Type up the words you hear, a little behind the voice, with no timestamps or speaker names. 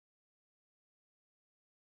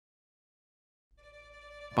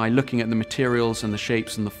By looking at the materials and the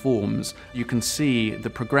shapes and the forms, you can see the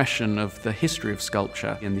progression of the history of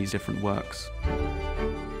sculpture in these different works.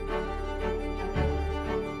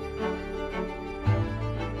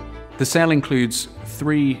 The sale includes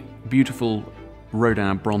 3 beautiful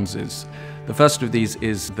Rodin bronzes. The first of these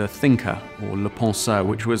is the Thinker, or Le Penseur,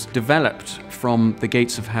 which was developed from the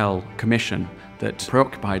Gates of Hell commission that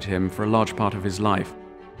preoccupied him for a large part of his life.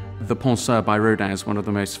 The Penseur by Rodin is one of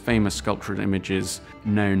the most famous sculptural images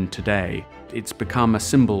known today. It's become a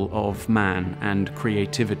symbol of man and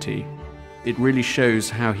creativity. It really shows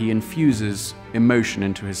how he infuses emotion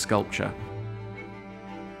into his sculpture.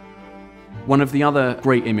 One of the other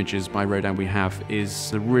great images by Rodin we have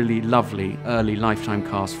is the really lovely early lifetime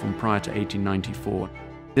cast from prior to 1894.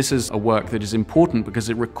 This is a work that is important because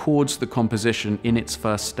it records the composition in its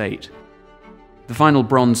first state. The final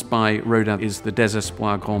bronze by Rodin is the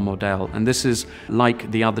Désespoir Grand Modèle, and this is,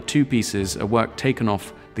 like the other 2 pieces, a work taken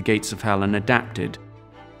off the Gates of Hell and adapted.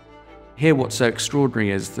 Here what's so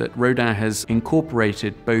extraordinary is that Rodin has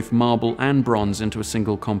incorporated both marble and bronze into a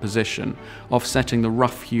single composition, offsetting the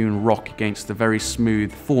rough-hewn rock against the very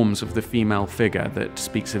smooth forms of the female figure that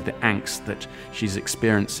speaks of the angst that she's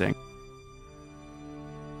experiencing.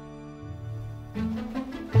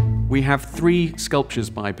 We have 3 sculptures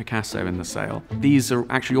by Picasso in the sale. These are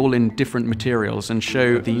actually all in different materials and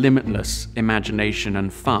show the limitless imagination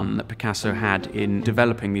and fun that Picasso had in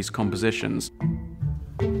developing these compositions.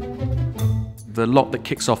 The lot that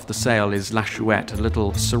kicks off the sale is La Chouette, a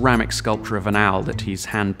little ceramic sculpture of an owl that he's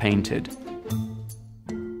hand-painted.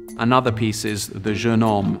 Another piece is the Jeune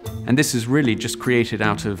Homme, and this is really just created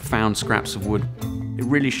out of found scraps of wood. It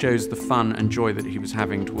really shows the fun and joy that he was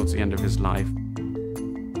having towards the end of his life.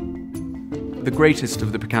 The greatest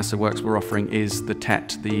of the Picasso works we're offering is the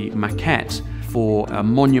Tête, the maquette for a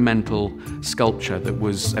monumental sculpture that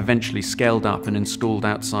was eventually scaled up and installed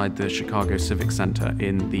outside the Chicago Civic Center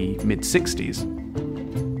in the mid-60s.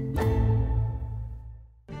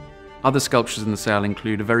 Other sculptures in the sale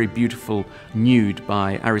include a very beautiful nude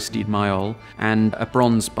by Aristide Maillol and a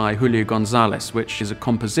bronze by Julio González, which is a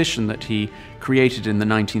composition that he created in the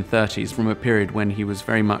 1930s from a period when he was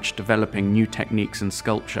very much developing new techniques in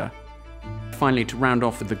sculpture. Finally, to round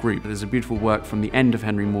off with the group, there's a beautiful work from the end of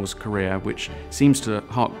Henry Moore's career, which seems to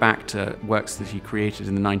hark back to works that he created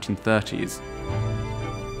in the 1930s.